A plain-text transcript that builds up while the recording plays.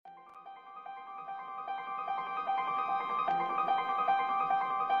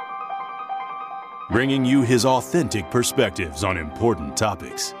bringing you his authentic perspectives on important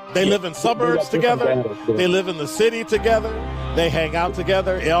topics. They live in suburbs together. They live in the city together. They hang out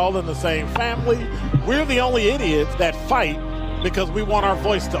together, all in the same family. We're the only idiots that fight because we want our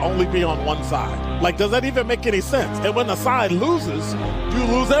voice to only be on one side. Like, does that even make any sense? And when the side loses, you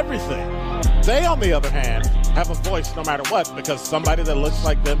lose everything. They, on the other hand, have a voice no matter what because somebody that looks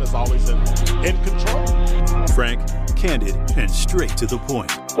like them is always in control. Frank, candid, and straight to the point.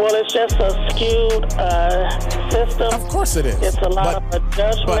 Well, it's just a skewed system. Of course it is. It's a lot of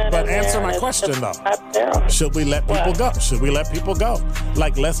judgment. But answer my question, though. Should we let people go? Should we let people go?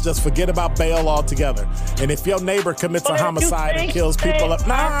 Like, let's just forget about bail altogether. And if your neighbor commits a homicide and kills people up,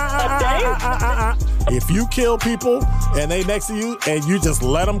 if you kill people and they next to you and you just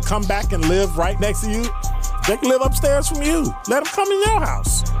let them come back and live right next to you, they can live upstairs from you. Let them come in your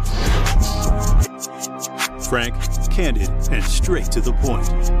house. Frank, candid, and straight to the point.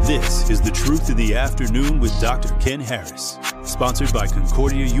 This is The Truth in the Afternoon with Dr. Ken Harris. Sponsored by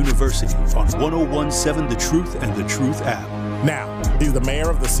Concordia University on 101.7 The Truth and The Truth app. Now, he's the mayor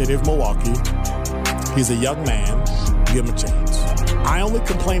of the city of Milwaukee. He's a young man. Give him a chance. I only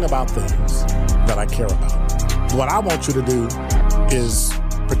complain about things that I care about. What I want you to do is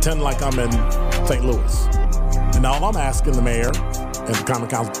pretend like I'm in St. Louis. And all I'm asking the mayor and the Common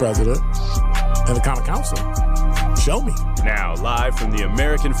Council president and the Common Council, show me. Now, live from the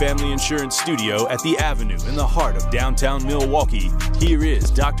American Family Insurance Studio at the Avenue in the heart of downtown Milwaukee, here is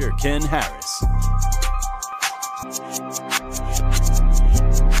Dr. Ken Harris.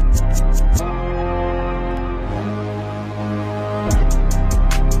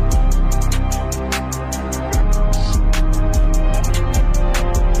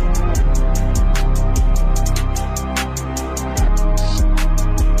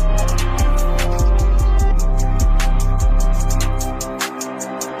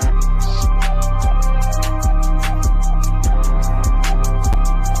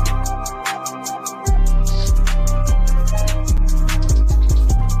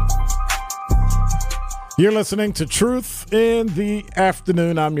 You're listening to Truth in the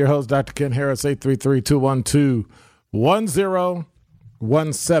Afternoon. I'm your host, Dr. Ken Harris.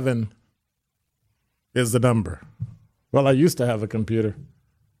 833-212-1017 is the number. Well, I used to have a computer.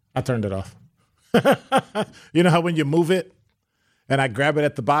 I turned it off. You know how when you move it and I grab it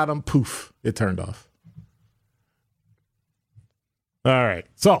at the bottom, poof, it turned off. All right.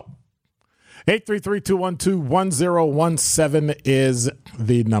 So 833-212-1017 is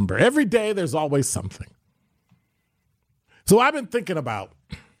the number. Every day there's always something. So I've been thinking about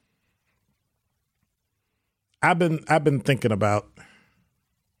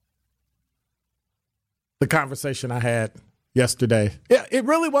the conversation I had yesterday. It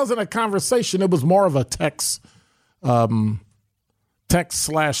really wasn't a conversation. It was more of a text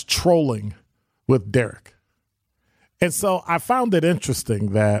 / trolling with Derek. And so I found it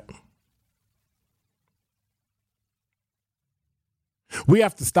interesting that we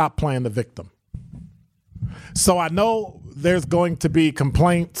have to stop playing the victim. So I know there's going to be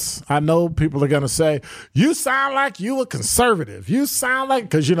complaints. I know people are going to say, you sound like you a conservative. You sound like,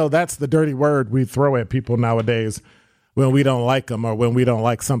 because, you know, that's the dirty word we throw at people nowadays when we don't like them or when we don't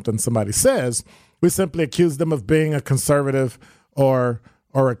like something somebody says. We simply accuse them of being a conservative or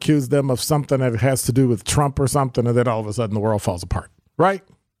accuse them of something that has to do with Trump or something, and then all of a sudden the world falls apart, right?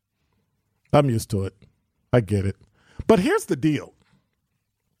 I'm used to it. I get it. But here's the deal.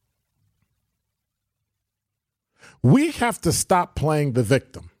 We have to stop playing the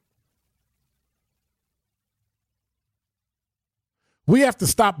victim. We have to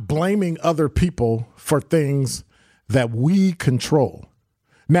stop blaming other people for things that we control.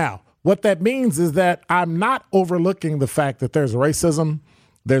 Now, what that means is that I'm not overlooking the fact that there's racism,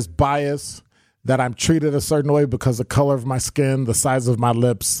 there's bias, that I'm treated a certain way because of the color of my skin, the size of my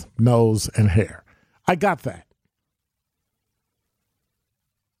lips, nose, and hair. I got that.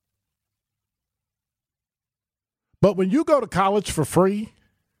 But when you go to college for free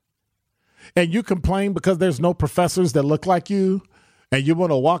and you complain because there's no professors that look like you and you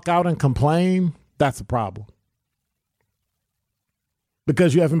want to walk out and complain, that's a problem.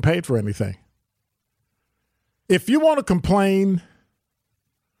 Because you haven't paid for anything. If you want to complain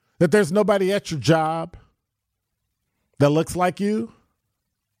that there's nobody at your job that looks like you,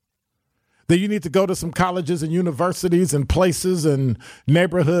 then you need to go to some colleges and universities and places and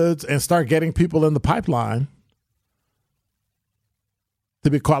neighborhoods and start getting people in the pipeline to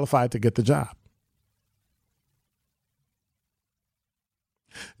be qualified to get the job.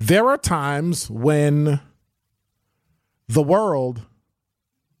 There are times when the world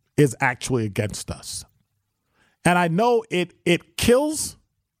is actually against us. And I know it kills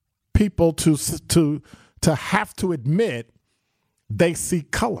people to have to admit they see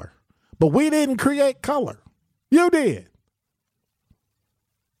color. But we didn't create color. You did.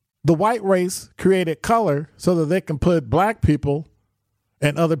 The white race created color so that they can put black people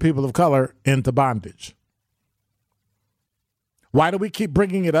and other people of color into bondage. Why do we keep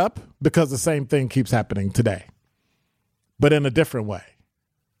bringing it up? Because the same thing keeps happening today, but in a different way.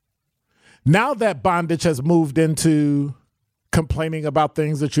 Now that bondage has moved into complaining about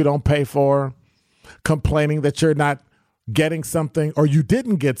things that you don't pay for, complaining that you're not getting something or you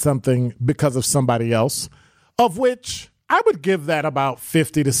didn't get something because of somebody else, of which I would give that about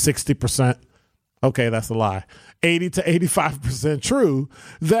 50 to 60%. Okay, that's a lie. 80 to 85% true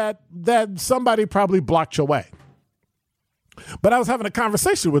that somebody probably blocked your way. But I was having a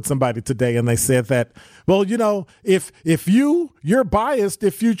conversation with somebody today and they said that, well, you know, if you're biased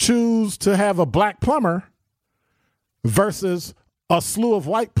if you choose to have a black plumber versus a slew of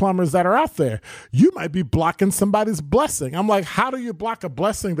white plumbers that are out there, you might be blocking somebody's blessing. I'm like, how do you block a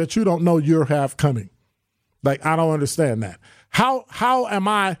blessing that you don't know you have coming? Like, I don't understand that. How am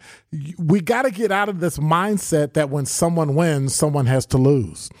I? We got to get out of this mindset that when someone wins, someone has to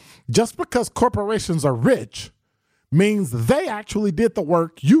lose. Just because corporations are rich means they actually did the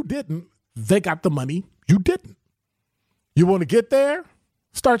work. You didn't. They got the money. You didn't. You want to get there?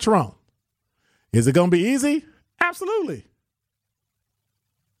 Start your own. Is it going to be easy? Absolutely.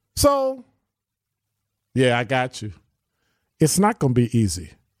 So, yeah, I got you. It's not going to be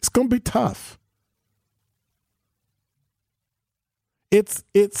easy. It's going to be tough.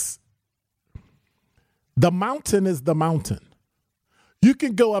 It's the mountain is the mountain. You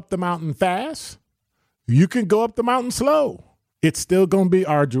can go up the mountain fast. You can go up the mountain slow. It's still going to be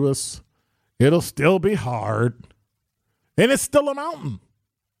arduous. It'll still be hard. And it's still a mountain.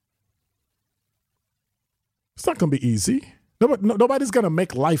 It's not going to be easy. Nobody's going to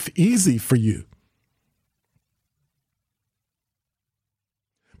make life easy for you.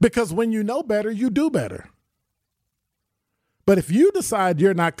 Because when you know better, you do better. But if you decide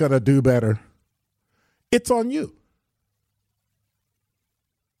you're not going to do better, it's on you.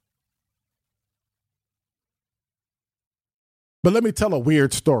 But let me tell a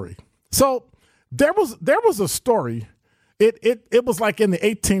weird story. So there was a story. It was like in the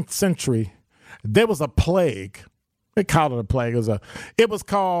 18th century. There was a plague. They called it a plague. It was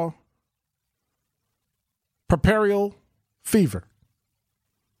called puerperal fever.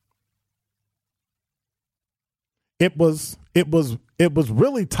 It was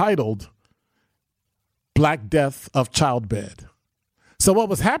really titled Black Death of Childbed. So what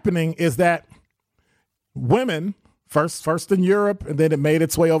was happening is that women, first in Europe, and then it made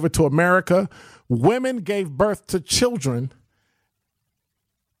its way over to America, women gave birth to children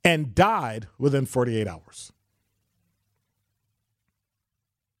and died within 48 hours.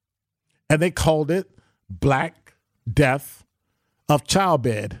 And they called it Black Death of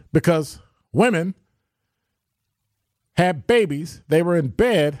Childbed because women had babies. They were in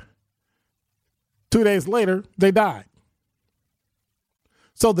bed. 2 days later, they died.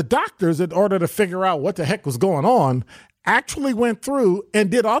 So the doctors, in order to figure out what the heck was going on, actually went through and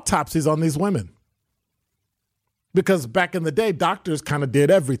did autopsies on these women. Because back in the day, doctors kind of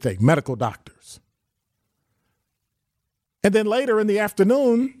did everything, medical doctors. And then later in the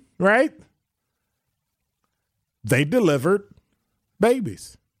afternoon, right, they delivered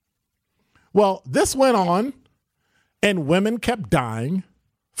babies. Well, this went on, and women kept dying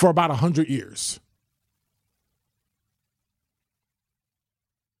for about 100 years.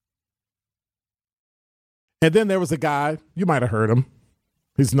 And then there was a guy, you might have heard him.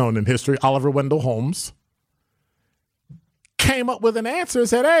 He's known in history, Oliver Wendell Holmes. Came up with an answer and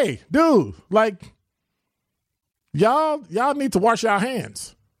said, hey, dude, like, y'all need to wash your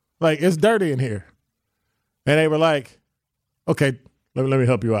hands. Like, it's dirty in here. And they were like, okay, let me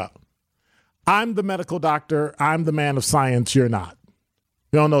help you out. I'm the medical doctor. I'm the man of science. You're not.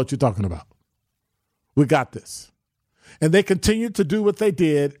 You don't know what you're talking about. We got this. And they continued to do what they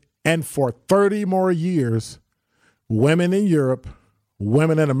did. And for 30 more years, women in Europe,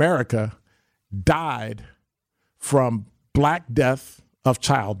 women in America died from Black Death of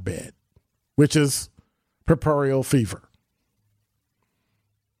Childbed, which is puerperal fever.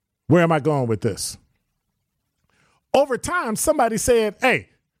 Where am I going with this? Over time, somebody said, hey,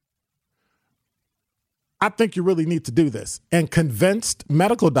 I think you really need to do this, and convinced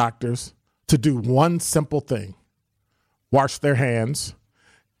medical doctors to do one simple thing: wash their hands,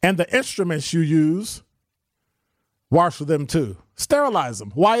 and the instruments you use, wash them too. Sterilize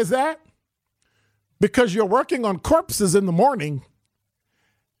them. Why is that? Because you're working on corpses in the morning,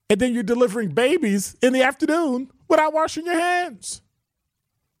 and then you're delivering babies in the afternoon without washing your hands.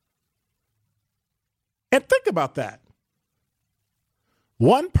 And think about that.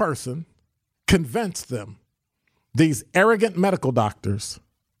 One person convinced them, these arrogant medical doctors,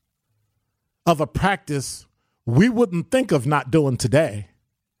 of a practice we wouldn't think of not doing today,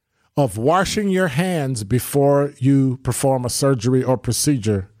 of washing your hands before you perform a surgery or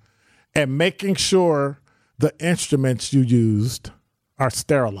procedure and making sure the instruments you used are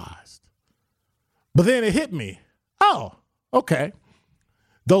sterilized. But then it hit me. Oh, okay.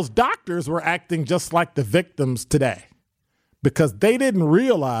 Those doctors were acting just like the victims today because they didn't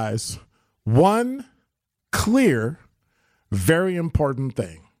realize one clear, very important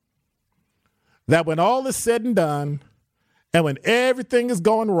thing. That when all is said and done, and when everything is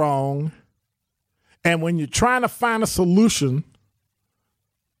going wrong, and when you're trying to find a solution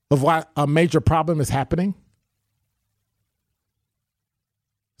of why a major problem is happening,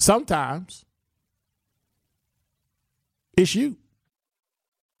 sometimes it's you.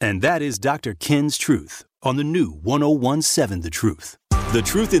 And that is Dr. Ken's Truth on the new 1017 The Truth. The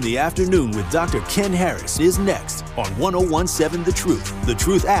Truth in the Afternoon with Dr. Ken Harris is next on 1017 The Truth, The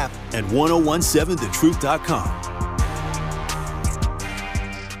Truth app, and 1017thetruth.com.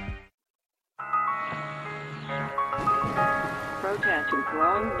 Protest and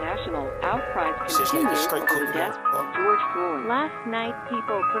growing national outcries continue over the death of George Floyd. Last night,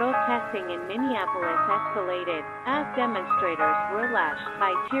 people protesting in Minneapolis escalated as demonstrators were lashed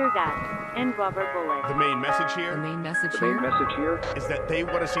by tear gas and rubber bullets. The main message here is that they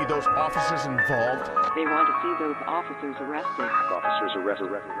want to see those officers involved. They want to see those officers arrested.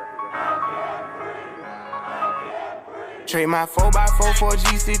 Trade my 4x4 for a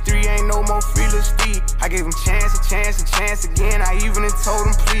GC3, ain't no more freeless speed. I gave him chance again, I even told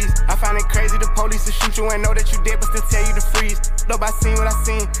him please. I find it crazy the police to shoot you and know that you dead but still tell you to freeze. Look, I seen what I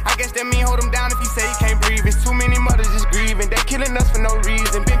seen, I guess that mean hold him down if he say he can't breathe. It's too many mothers just grieving, they killing us for no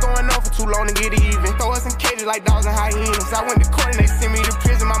reason. Been going on for too long to get even. Throw us in cages like dogs and hyenas. I went to court and they sent me to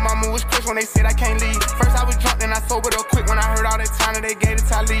prison, my mama was crushed when they said I can't leave. First I was drunk, then I sobered up quick when I heard all that time that they gave to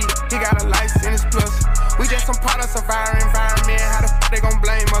Talib. He got a life sentence plus, we just some products of our environment, how the f*** they gon'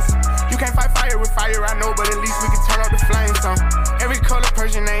 blame us? You can't fight fire with fire, I know, but at least we can turn up the flames some. Every color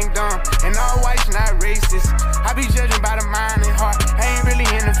Persian ain't dumb, and all white's not racist. I be judging by the mind and heart, I ain't really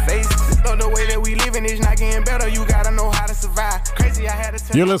in the faces. Though the way that we living is not getting better, you gotta know how to survive. Crazy, I had to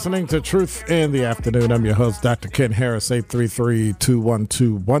tell. You're listening to Truth in the Afternoon. I'm your host, Dr. Ken Harris.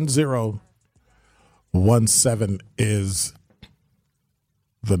 833-212-1017 is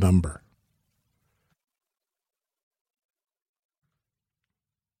the number.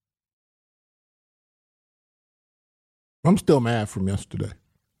 I'm still mad from yesterday.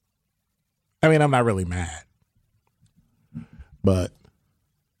 I mean, I'm not really mad, but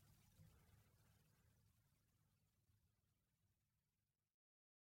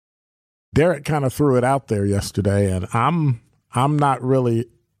Derek kind of threw it out there yesterday, and I'm not really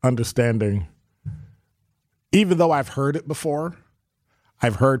understanding. Even though I've heard it before,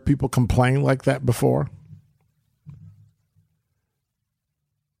 I've heard people complain like that before.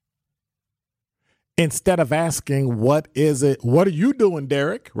 Instead of asking, what is it? What are you doing,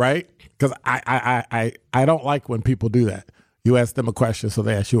 Derek? Right? Because I don't like when people do that. You ask them a question, so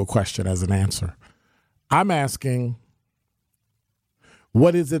they ask you a question as an answer. I'm asking,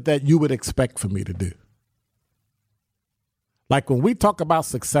 what is it that you would expect for me to do? Like when we talk about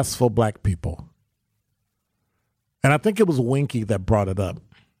successful black people, and I think it was Winky that brought it up,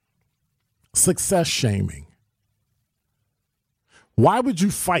 success shaming. Why would you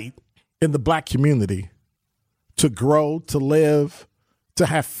fight in the black community to grow, to live, to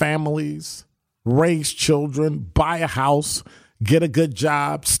have families, raise children, buy a house, get a good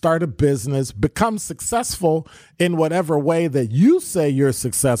job, start a business, become successful in whatever way that you say you're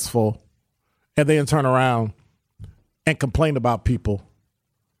successful, and then turn around and complain about people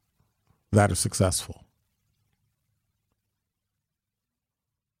that are successful?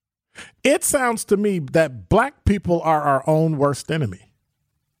 It sounds to me that black people are our own worst enemy.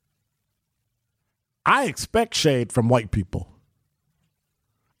 I expect shade from white people.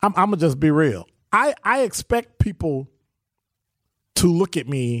 I'm going to just be real. I expect people to look at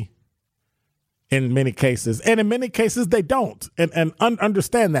me in many cases, and in many cases they don't, and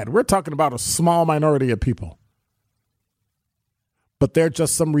understand that. We're talking about a small minority of people. But there are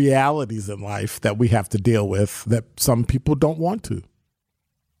just some realities in life that we have to deal with that some people don't want to.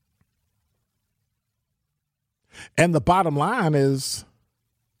 And the bottom line is,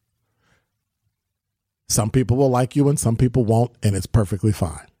 some people will like you and some people won't, and it's perfectly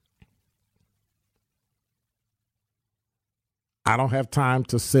fine. I don't have time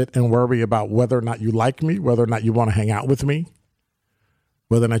to sit and worry about whether or not you like me, whether or not you want to hang out with me,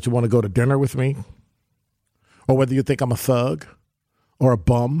 whether or not you want to go to dinner with me. or whether you think I'm a thug or a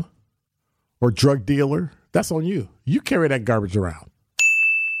bum or drug dealer, that's on you. You carry that garbage around.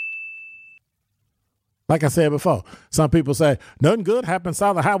 Like I said before, some people say, nothing good happens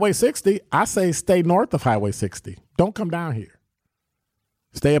south of Highway 60. I say stay north of Highway 60. Don't come down here.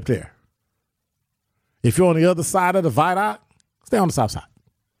 Stay up there. If you're on the other side of the viaduct, stay on the south side.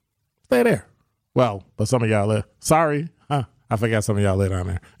 Stay there. Well, but some of y'all live. Sorry. I forgot some of y'all live down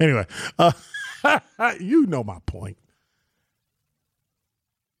there. Anyway, you know my point.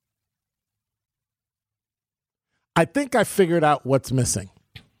 I think I figured out what's missing.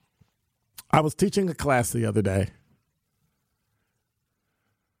 I was teaching a class the other day.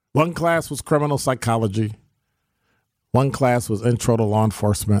 One class was criminal psychology. One class was intro to law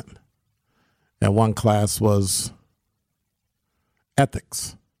enforcement. And one class was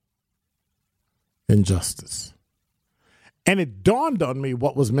ethics and justice. And it dawned on me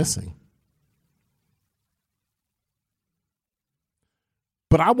what was missing.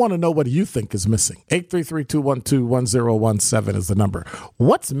 But I want to know what you think is missing. 833-212-1017 is the number.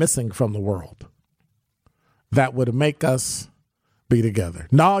 What's missing from the world that would make us be together?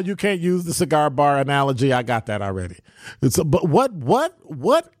 No, you can't use the cigar bar analogy. I got that already. But what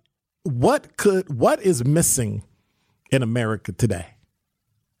is missing in America today?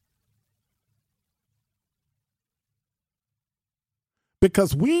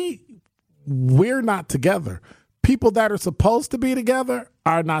 Because we're not together. People that are supposed to be together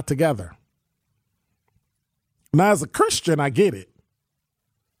are not together. Now, as a Christian, I get it.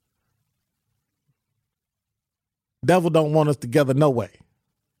 Devil don't want us together no way.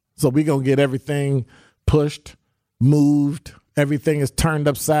 So we're going to get everything pushed, moved. Everything is turned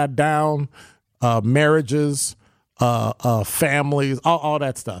upside down. Marriages, families, all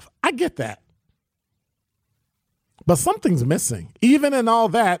that stuff. I get that. But something's missing. Even in all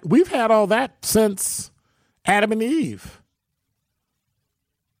that, we've had all that since Adam and Eve.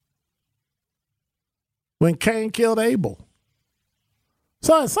 When Cain killed Abel.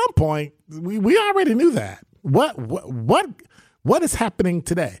 So at some point, we already knew that. What is happening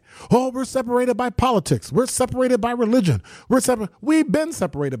today? Oh, we're separated by politics. We're separated by religion. We've been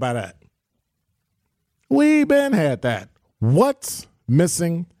separated by that. We've been had that. What's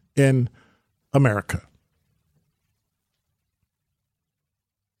missing in America?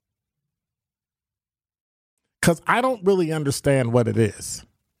 Because I don't really understand what it is.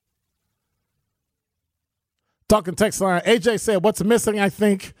 Talking text line, AJ said, what's missing, I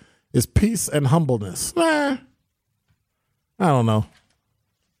think, is peace and humbleness. I don't know.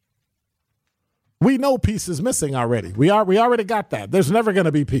 We know peace is missing already. We already got that. There's never going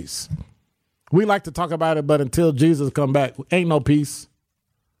to be peace. We like to talk about it, but until Jesus come back, ain't no peace.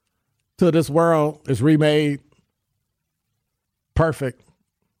 Till this world is remade perfect,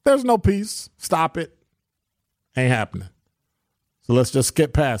 there's no peace. Stop it. Ain't happening. So let's just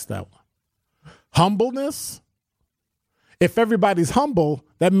skip past that one. Humbleness. If everybody's humble,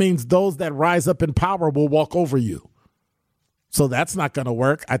 that means those that rise up in power will walk over you. So that's not going to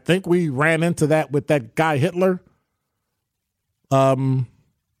work. I think we ran into that with that guy Hitler. Couple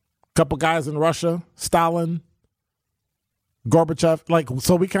guys in Russia, Stalin, Gorbachev.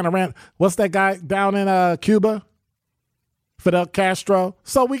 So we kind of ran. What's that guy down in Cuba? Fidel Castro.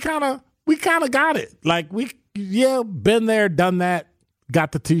 So we kind of got it. Been there, done that.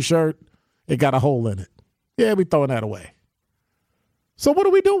 Got the T-shirt. It got a hole in it. Yeah, we throwing that away. So what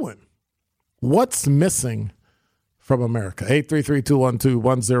are we doing? What's missing from America?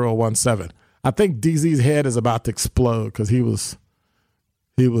 833-212-1017. I think DZ's head is about to explode because he was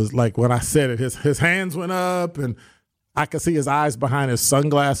like, when I said it, his hands went up and I could see his eyes behind his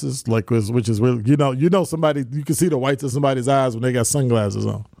sunglasses, which is really, you know somebody, you can see the whites of somebody's eyes when they got sunglasses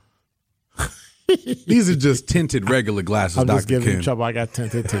on. These are just tinted regular glasses, Dr. Ken. I'm just giving you trouble. I got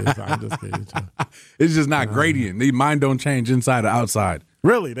tinted too. So I'm just giving you trouble. It's just not gradient. Mine don't change inside or outside.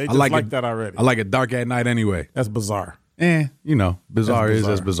 Really? They just like that already. I like it dark at night anyway. That's bizarre. Bizarre is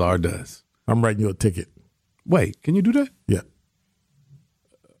as bizarre does. I'm writing you a ticket. Wait, can you do that? Yeah.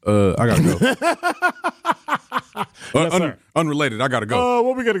 I gotta go. Yes, unrelated. I gotta go.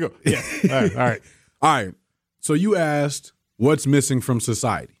 Where we gotta go? Yeah. All right. So you asked, what's missing from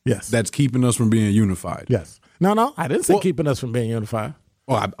society? Yes. That's keeping us from being unified. Yes. No, I didn't say keeping us from being unified.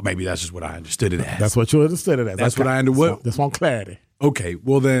 Well, maybe that's just what I understood it as. That's what you understood it as. That's what I understood. Just want clarity. Okay.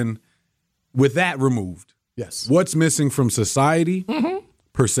 Well, then, with that removed, yes. What's missing from society? Mm-hmm.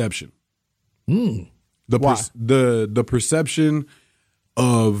 Perception. Why? The perception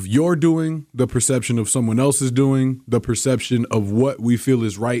of your doing, the perception of someone else's doing, the perception of what we feel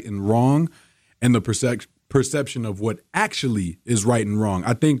is right and wrong, and the perception of what actually is right and wrong.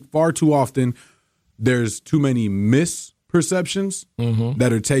 I think far too often there's too many misperceptions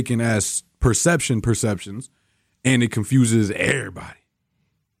that are taken as perceptions, and it confuses everybody.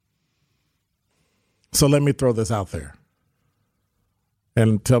 So let me throw this out there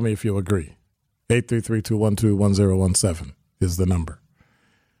and tell me if you agree. 833-212-1017 is the number.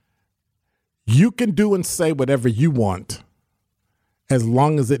 You can do and say whatever you want as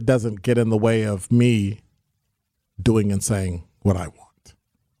long as it doesn't get in the way of me doing and saying what I want.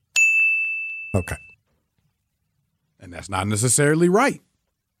 Okay. And that's not necessarily right.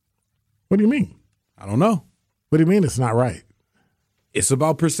 What do you mean? I don't know. What do you mean it's not right? It's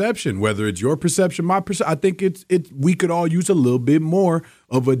about perception, whether it's your perception, my perception. I think we could all use a little bit more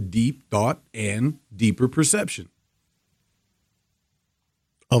of a deep thought and deeper perception.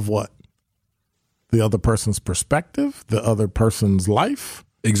 Of what? The other person's perspective? The other person's life?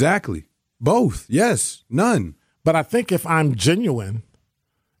 Exactly. Both. Yes. None. But I think if I'm genuine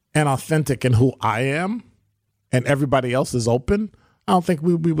and authentic in who I am and everybody else is open, I don't think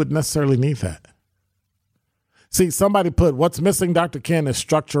we would necessarily need that. See, somebody put, what's missing, Dr. Ken, is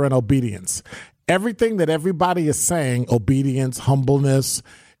structure and obedience. Everything that everybody is saying, obedience, humbleness,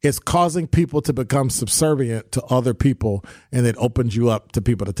 is causing people to become subservient to other people, and it opens you up to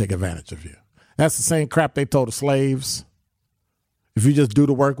people to take advantage of you. That's the same crap they told the slaves. If you just do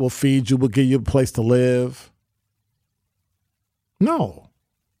the work, we'll feed you, we'll give you a place to live. No,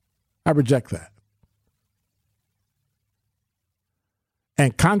 I reject that.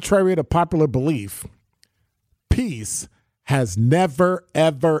 And contrary to popular belief, peace has never,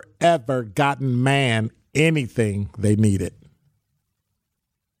 ever, ever gotten man anything they needed.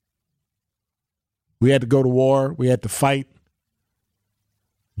 We had to go to war. We had to fight.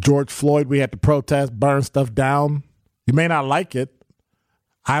 George Floyd, we had to protest, burn stuff down. You may not like it.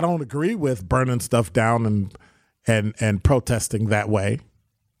 I don't agree with burning stuff down and protesting that way.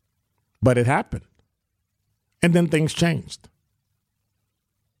 But it happened. And then things changed.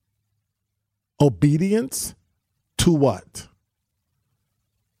 Obedience to what?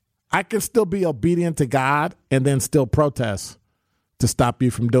 I can still be obedient to God and then still protest to stop you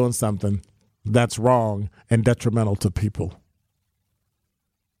from doing something that's wrong and detrimental to people.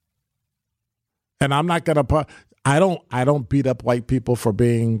 And I'm not going to, I don't beat up white people for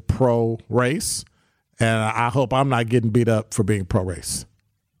being pro-race, and I hope I'm not getting beat up for being pro-race.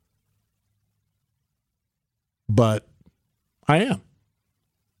 But I am.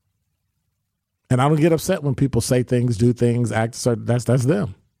 And I don't get upset when people say things, do things, act certain. That's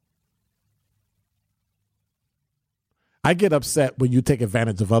them. I get upset when you take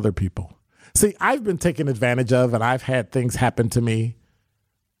advantage of other people. See, I've been taken advantage of, and I've had things happen to me.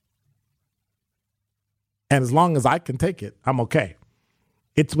 And as long as I can take it, I'm okay.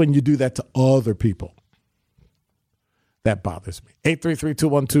 It's when you do that to other people that bothers me.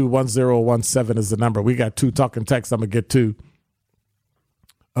 833-212-1017 is the number. We got 2 talking texts I'm going to get to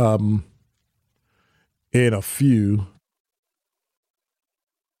in a few.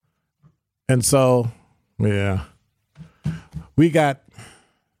 And so, yeah, we got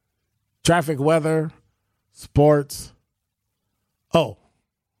traffic, weather, sports. Oh,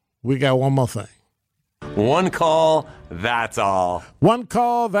 we got one more thing. One call, that's all. One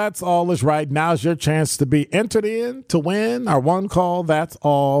call, that's all is right. Now's your chance to be entered in to win our one call, that's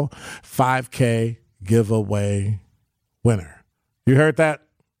all 5K giveaway winner. You heard that?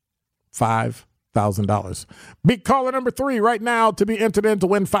 $5,000. Be caller number 3 right now to be entered in to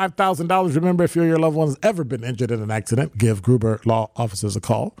win $5,000. Remember, if your loved one has ever been injured in an accident, give Gruber Law Offices a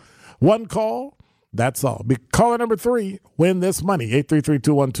call. One call, that's all. Be caller number 3, win this money.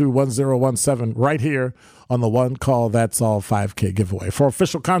 833-212-1017 right here on the One Call, That's All 5K giveaway. For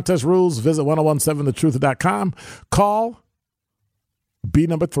official contest rules, visit 1017thetruth.com. Call, be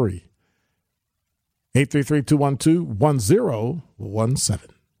number 3. 833-212-1017.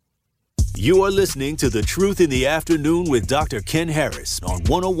 You are listening to The Truth in the Afternoon with Dr. Ken Harris on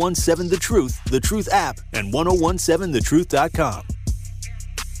 1017 The Truth app, and 1017thetruth.com.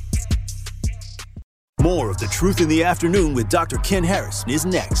 More of The Truth in the Afternoon with Dr. Ken Harris is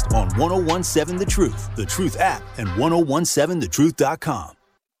next on 1017 The Truth app, and 1017thetruth.com.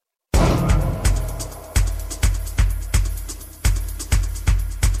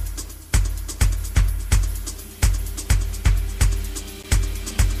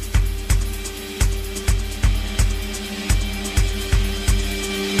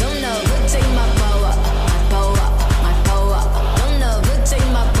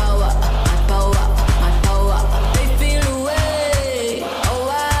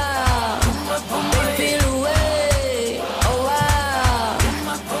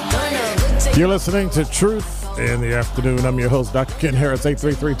 You're listening to Truth in the afternoon. I'm your host, Dr. Ken Harris.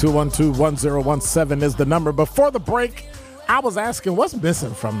 833-212-1017 is the number. Before the break, I was asking what's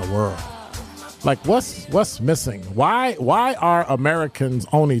missing from the world. Like, what's missing? Why are Americans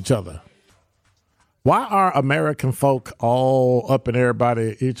on each other? Why are American folk all up in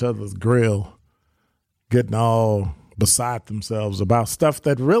each other's grill, getting all beside themselves about stuff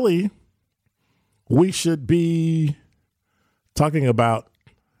that really we should be talking about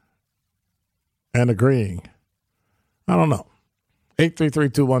and agreeing? I don't know.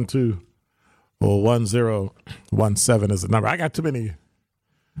 833-212-1017 is the number. I got too many.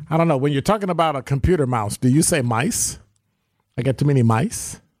 I don't know. When you're talking about a computer mouse, do you say mice? I got too many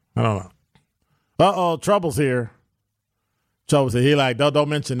mice? I don't know. Uh-oh, trouble's here. Trouble's here. He like, don't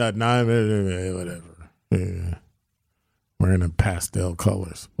mention that. Nah, whatever. Yeah. Wearing in pastel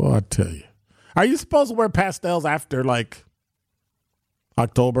colors. Well, I tell you. Are you supposed to wear pastels after, like,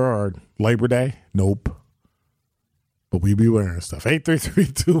 October or Labor Day? Nope. But we be wearing stuff.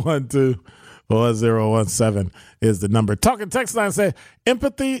 833-212-1017 is the number. Talking text line say,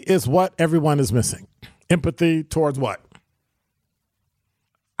 empathy is what everyone is missing. Empathy towards what?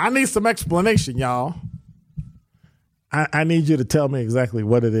 I need some explanation, y'all. I need you to tell me exactly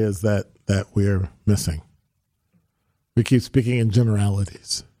what it is that we're missing. We keep speaking in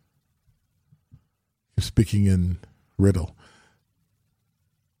generalities. Keep speaking in riddle.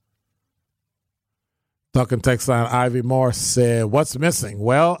 Talking text line, Ivy Moore said, what's missing?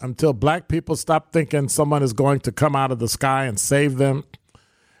 Well, until black people stop thinking someone is going to come out of the sky and save them,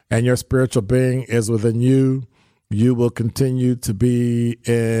 and your spiritual being is within you, you will continue to be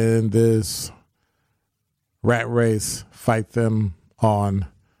in this rat race. Fight them on.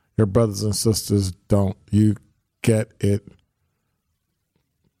 Your brothers and sisters, don't you get it?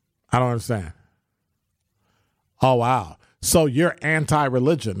 I don't understand. Oh, wow. So you're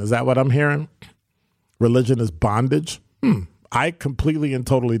anti-religion. Is that what I'm hearing? Religion is bondage? I completely and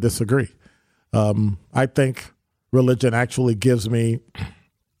totally disagree. I think religion actually gives me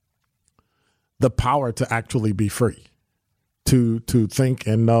the power to actually be free, to think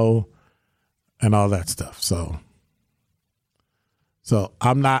and know and all that stuff. So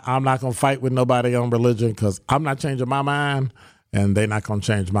I'm not gonna fight with nobody on religion because I'm not changing my mind and they're not gonna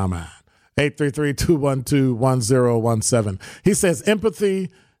change my mind. 833-212-1017. He says empathy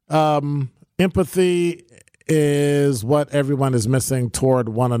is what everyone is missing toward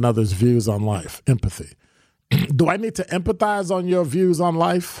one another's views on life. Empathy. Do I need to empathize on your views on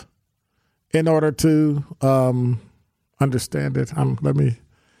life in order to understand it? Let me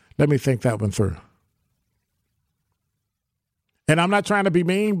think that one through. And I'm not trying to be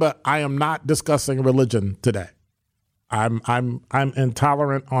mean, but I am not discussing religion today. I'm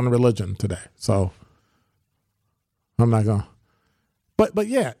intolerant on religion today, so I'm not going. But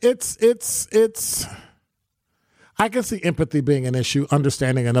yeah, it's. I can see empathy being an issue,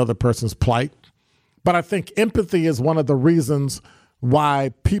 understanding another person's plight. But I think empathy is one of the reasons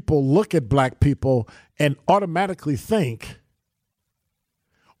why people look at black people and automatically think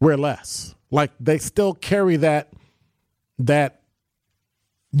we're less. Like they still carry that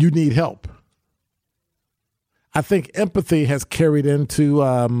you need help. I think empathy has carried into,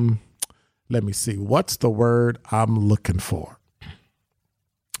 let me see, what's the word I'm looking for?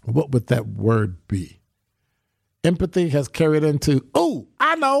 What would that word be? Empathy has carried into,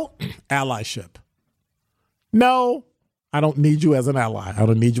 I know, allyship. No, I don't need you as an ally. I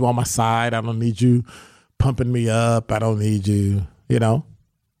don't need you on my side. I don't need you pumping me up. I don't need you,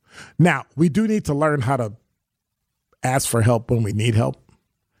 Now, we do need to learn how to ask for help when we need help,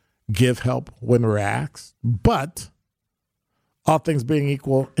 give help when we're asked. But all things being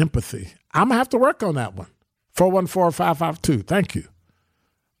equal, empathy. I'm going to have to work on that one. 414-552. Thank you.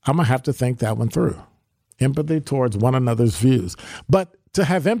 I'm going to have to think that one through. Empathy towards one another's views. But to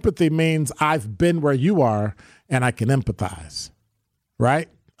have empathy means I've been where you are and I can empathize, right?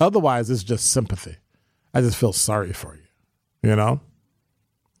 Otherwise, it's just sympathy. I just feel sorry for you,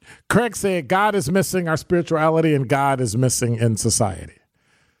 Craig said, God is missing our spirituality and God is missing in society.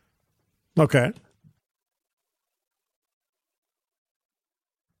 Okay.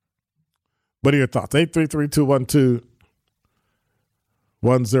 What are your thoughts? 833-212-1017.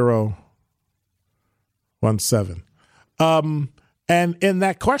 And in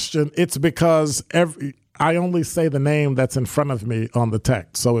that question, it's because I only say the name that's in front of me on the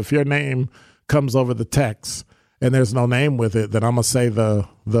text. So if your name comes over the text and there's no name with it, then I'm gonna say the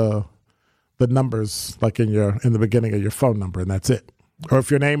numbers like in the beginning of your phone number, and that's it. Or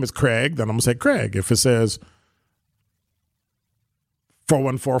if your name is Craig, then I'm gonna say Craig. If it says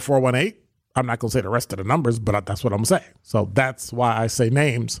 414-418, I'm not gonna say the rest of the numbers, but that's what I'm gonna say. So that's why I say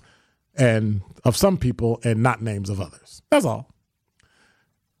names and of some people and not names of others. That's all.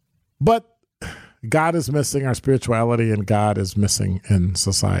 But God is missing our spirituality, and God is missing in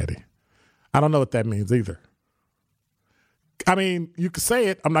society. I don't know what that means either. I mean, you could say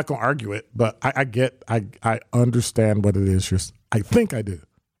it. I'm not going to argue it, but I understand what it is. I think I do.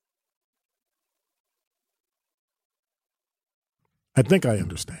 I think I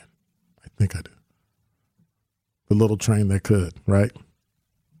understand. I think I do. The little train that could, right?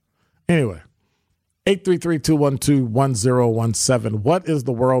 Anyway, 833-212-1017. What is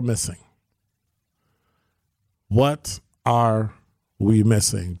the world missing? What are we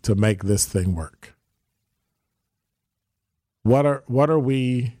missing to make this thing work? What are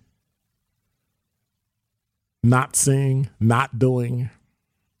we not seeing, not doing?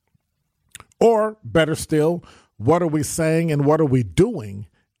 Or better still, what are we saying and what are we doing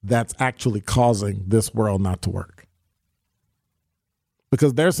that's actually causing this world not to work?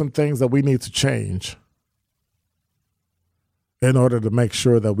 Because there's some things that we need to change in order to make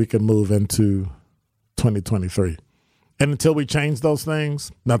sure that we can move into 2023. And until we change those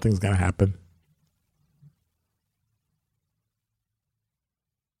things, nothing's going to happen.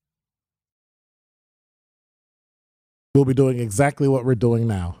 We'll be doing exactly what we're doing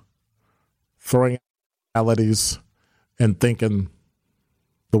now, throwing realities and thinking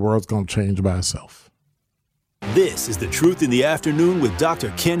the world's going to change by itself. This is The Truth in the Afternoon with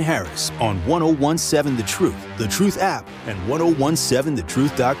Dr. Ken Harris on 1017 The Truth app, and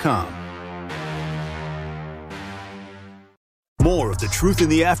 1017thetruth.com. More of The Truth in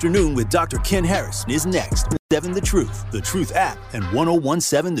the Afternoon with Dr. Ken Harris is next. 7 The Truth app, and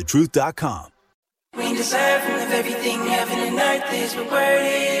 1017thetruth.com. We deserve from of everything heaven and earth is, but word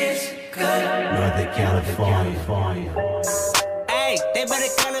is good. Northern California. Hey, they better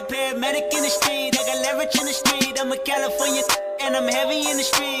call a paramedic in the street. I got leverage in the street. I'm a California and I'm heavy in the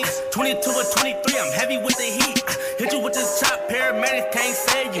streets. 22 or 23, I'm heavy with the heat. Hit you with this chop, paramedics can't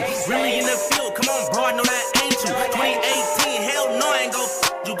save you. Really in the field, come on, bro, I know that ain't you. 2018, hell no, I ain't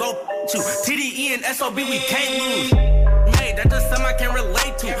you go you. TDE and SOB, we can't lose. Hey, that's just something I can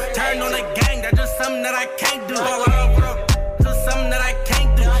relate to. Turn on the gang, that's just something that I can't do. All over, just something that I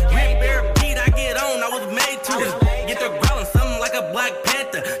can't do. Rip bear beat, I get on, I was made to. Just get the growling, something like a Black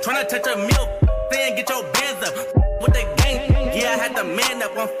Panther. Tryna touch a milk, then get your bands up. With the gang, yeah, I had to man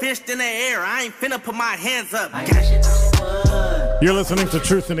up. One fist in the air, I ain't finna put my hands up. You're listening to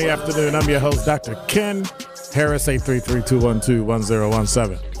Truth in the Afternoon. I'm your host, Dr. Ken Harris,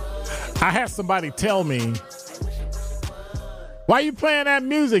 833-212-1017. I had somebody tell me, why are you playing that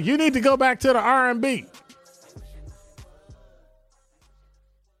music? You need to go back to the R&B.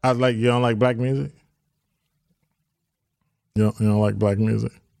 I was like, you don't like black music? You don't like black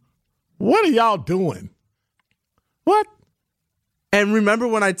music? What are y'all doing? What? And remember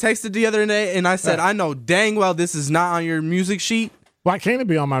when I texted the other day and I said, I know dang well this is not on your music sheet? Why can't it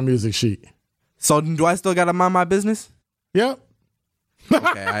be on my music sheet? So do I still got to mind my business? Yep.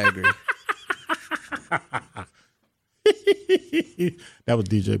 Okay, I agree. That was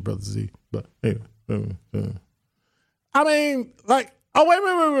DJ Brother Z. But anyway, I mean, like,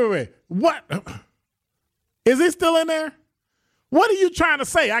 oh, wait. What? Is he still in there? What are you trying to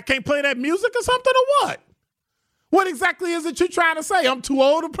say? I can't play that music or something, or what? What exactly is it you're trying to say? I'm too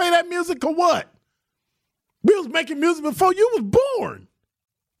old to play that music or what? We was making music before you was born.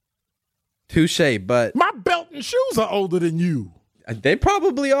 Touche, but my belt and shoes are older than you. They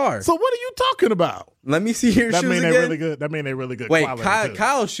probably are. So what are you talking about? Let me see your shoes again. They're really good. That mean they're really good. Wait,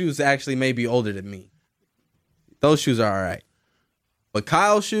 Kyle's shoes actually may be older than me. Those shoes are all right. But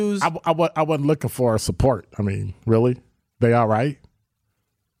Kyle's shoes... I wasn't looking for support. I mean, really? They all right?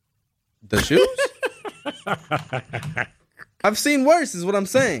 The shoes? I've seen worse is what I'm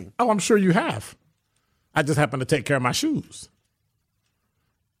saying. Oh, I'm sure you have. I just happen to take care of my shoes.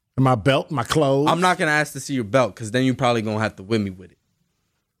 And my belt, my clothes. I'm not going to ask to see your belt because then you're probably going to have to whip me with it.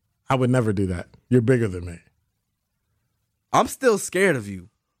 I would never do that. You're bigger than me. I'm still scared of you.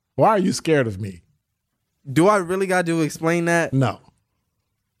 Why are you scared of me? Do I really got to explain that? No.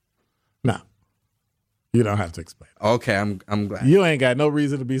 You don't have to explain. Okay, I'm glad. You ain't got no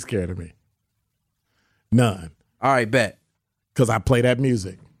reason to be scared of me. None. All right, bet. Because I play that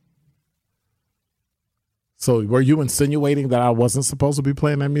music. So were you insinuating that I wasn't supposed to be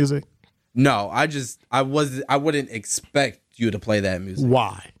playing that music? No, I wouldn't expect you to play that music.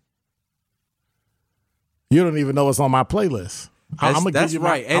 Why? You don't even know it's on my playlist. I'm gonna give you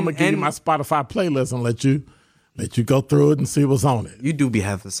my Spotify playlist and let you go through it and see what's on it. You do be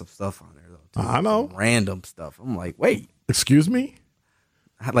having some stuff on there though. Too. I know. Some random stuff. I'm like, wait. Excuse me?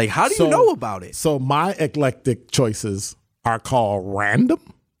 Like, how do you know about it? So my eclectic choices are called random?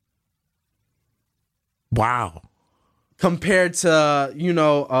 Wow. Compared to,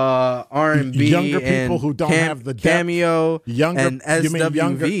 R&B, younger people who don't have the depth, Cameo, younger, and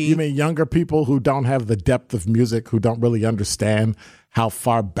SWV. You mean younger people who don't have the depth of music, who don't really understand how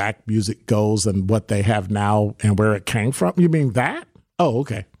far back music goes and what they have now and where it came from? You mean that? Oh,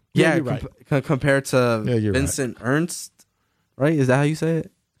 okay. Yeah, you're right. Compared to Vincent Ernst, right? Is that how you say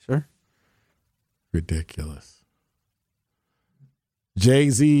it? Sure. Ridiculous.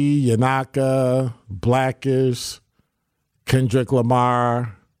 Jay-Z, Yanaka, Blackish, Kendrick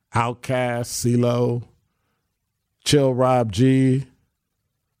Lamar, Outkast, CeeLo, Chill Rob G,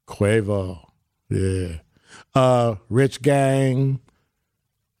 Quavo, yeah, Rich Gang,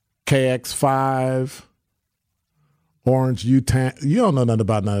 KX5, Orange U-Town. You don't know nothing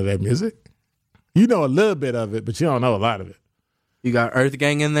about none of that music. You know a little bit of it, but you don't know a lot of it. You got Earth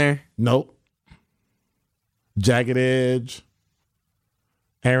Gang in there? Nope. Jagged Edge,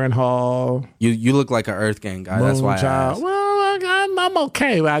 Aaron Hall. You look like an Earth Gang guy. That's why I asked. Well, I'm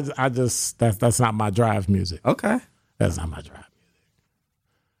okay. I just that's not my drive music. Okay, that's not my drive music.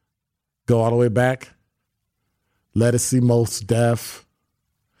 Go all the way back. Let Us See Most Def,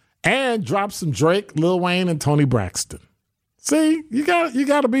 and drop some Drake, Lil Wayne, and Tony Braxton. See, you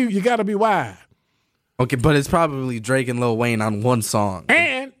gotta be wide. Okay, but it's probably Drake and Lil Wayne on one song.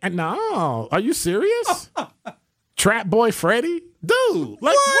 And no, are you serious? Trap Boy Freddy? Dude,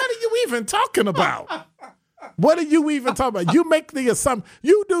 what are you even talking about? What are you even talking about? You make the assumption.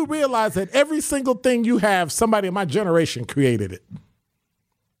 You do realize that every single thing you have, somebody in my generation created it.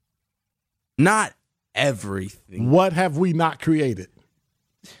 Not everything. What have we not created?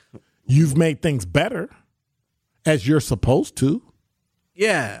 You've made things better, as you're supposed to.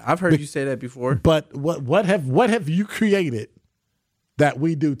 Yeah, I've heard you say that before. But what have you created that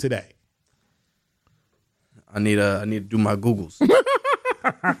we do today? I need to do my Googles.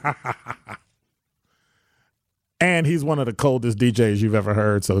 And he's one of the coldest DJs you've ever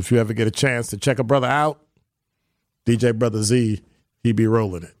heard. So if you ever get a chance to check a brother out, DJ Brother Z, he be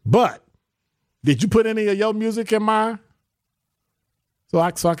rolling it. But did you put any of your music in mine? So I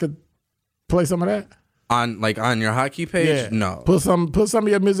could play some of that? On your hotkey page? Yeah. No. Put some of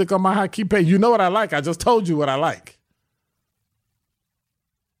your music on my hotkey page. You know what I like. I just told you what I like.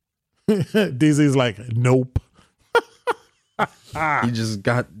 DZ's like, nope. He just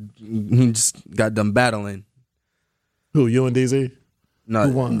got done battling. Who, you and DZ? No.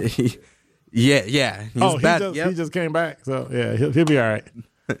 Who won? Yeah. He just came back. So yeah, he'll be all right.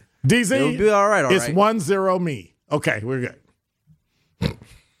 DZ, he'll be all right. It's 1-0 me. Okay, we're good.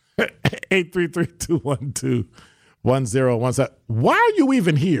 833-212-1017. Why are you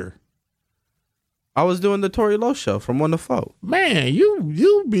even here? I was doing the Tory Lowe show from 1 to 4. Man,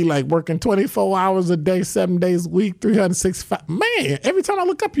 you be like working 24 hours a day, 7 days a week, 365. Man, every time I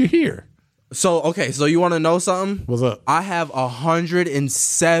look up, you're here. So you want to know something? What's up? I have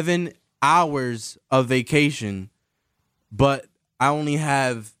 107 hours of vacation, but I only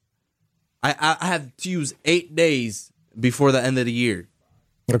have I have to use 8 days before the end of the year.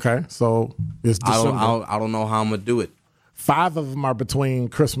 Okay, so it's December. I don't know how I'm gonna do it. 5 of them are between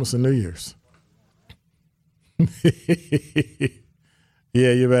Christmas and New Year's.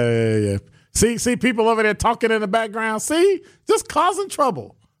 Yeah, you better. Yeah. See people over there talking in the background. See, just causing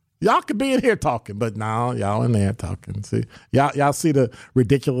trouble. Y'all could be in here talking, but no, y'all in there talking. See, y'all see the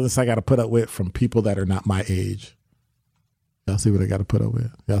ridiculousness I got to put up with from people that are not my age. Y'all see what I got to put up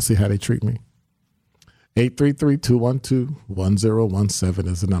with. Y'all see how they treat me. 833-212-1017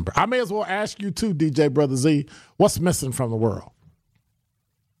 is the number. I may as well ask you too, DJ Brother Z, what's missing from the world?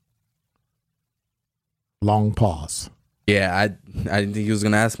 Long pause. Yeah, I didn't think he was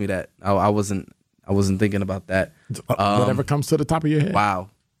gonna ask me that. I wasn't thinking about that. Whatever comes to the top of your head.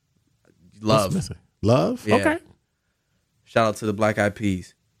 Wow. Love. Love? Yeah. Okay. Shout out to the Black Eyed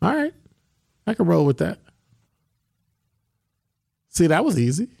Peas. All right. I can roll with that. See, that was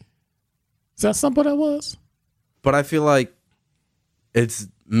easy. Is that simple that was? But I feel like it's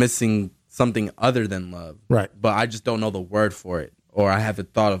missing something other than love. Right. But I just don't know the word for it, or I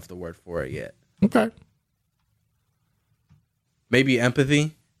haven't thought of the word for it yet. Okay. Maybe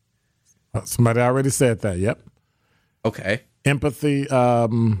empathy. Somebody already said that. Yep. Okay. Empathy.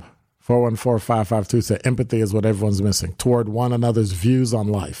 414-552 said empathy is what everyone's missing toward one another's views on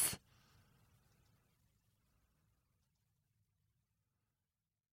life.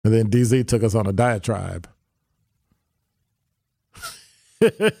 And then DZ took us on a diatribe.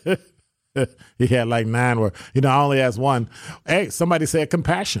 He had like 9 where, I only asked one. Hey, somebody said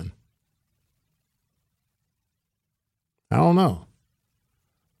compassion. I don't know.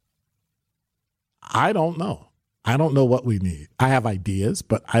 I don't know what we need. I have ideas,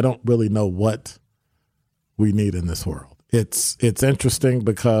 but I don't really know what we need in this world. It's interesting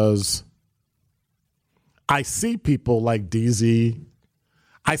because I see people like DZ.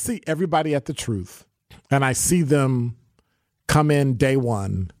 I see everybody at The Truth, and I see them come in day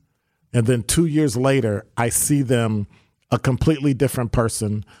one, and then 2 years later, I see them a completely different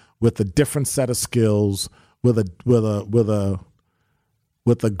person with a different set of skills, with a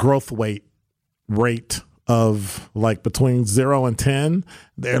growth rate of like between 0 and 10.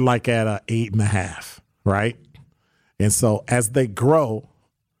 They're like at a 8.5, right? And so as they grow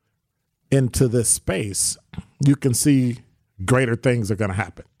into this space, you can see greater things are going to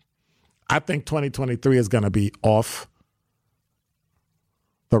happen. I think 2023 is going to be off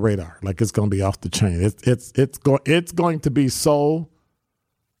the radar. Like it's going to be off the chain. It's going to be so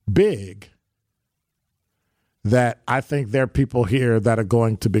big that I think there are people here that are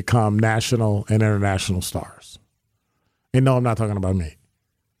going to become national and international stars. And no, I'm not talking about me.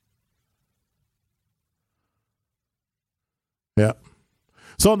 Yep.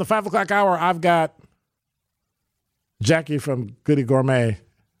 So in the 5 o'clock hour, I've got Jackie from Goody Gourmet.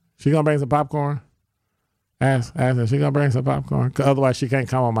 She gonna bring some popcorn? Ask her. She gonna bring some popcorn? 'Cause otherwise, she can't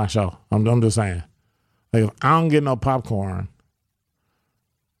come on my show. I'm just saying. Like, if I don't get no popcorn,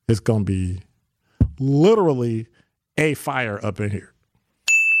 it's gonna be literally a fire up in here.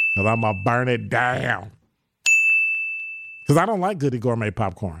 'Cause I'm gonna burn it down. 'Cause I don't like Goody Gourmet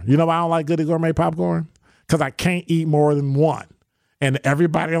popcorn. You know why I don't like Goody Gourmet popcorn? 'Cause I can't eat more than one. And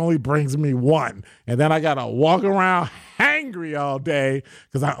everybody only brings me one. And then I got to walk around hangry all day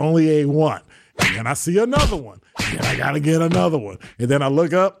because I only ate one. And then I see another one. And then I got to get another one. And then I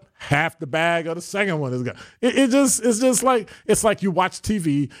look up, half the bag of the second one is gone. It's just like, it's like you watch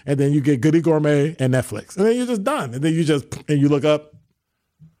TV and then you get Goody Gourmet and Netflix. And then you're just done. And then you look up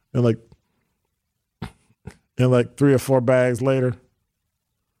and like 3 or 4 bags later,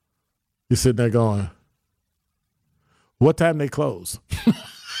 you're sitting there going, what time they close?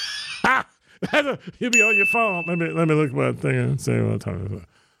 You'll be on your phone. Let me look at my thing and say what time it is.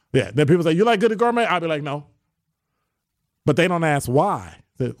 Yeah. Then people say, you like Goody Gourmet? I'll be like, no. But they don't ask why.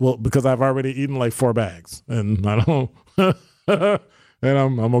 Well, because I've already eaten like 4 bags and I don't, and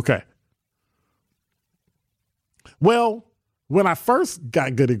I'm okay. Well, when I first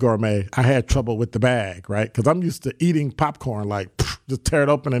got Goody Gourmet, I had trouble with the bag, right? Because I'm used to eating popcorn, like just tear it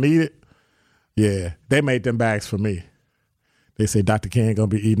open and eat it. Yeah, they made them bags for me. They say Dr. Ken gonna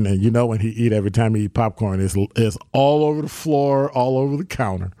be eating, and you know when he eat, every time he eat popcorn, it's all over the floor, all over the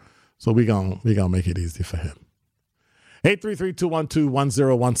counter. So we gonna make it easy for him.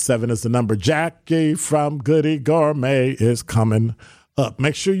 833-212-1017 is the number. Jackie from Goody Gourmet is coming up.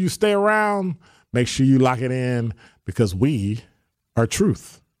 Make sure you stay around. Make sure you lock it in because we are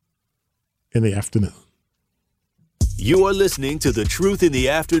Truth in the Afternoon. You are listening to The Truth in the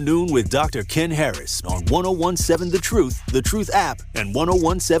Afternoon with Dr. Ken Harris on 1017 The Truth app, and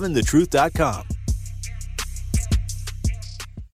 1017thetruth.com.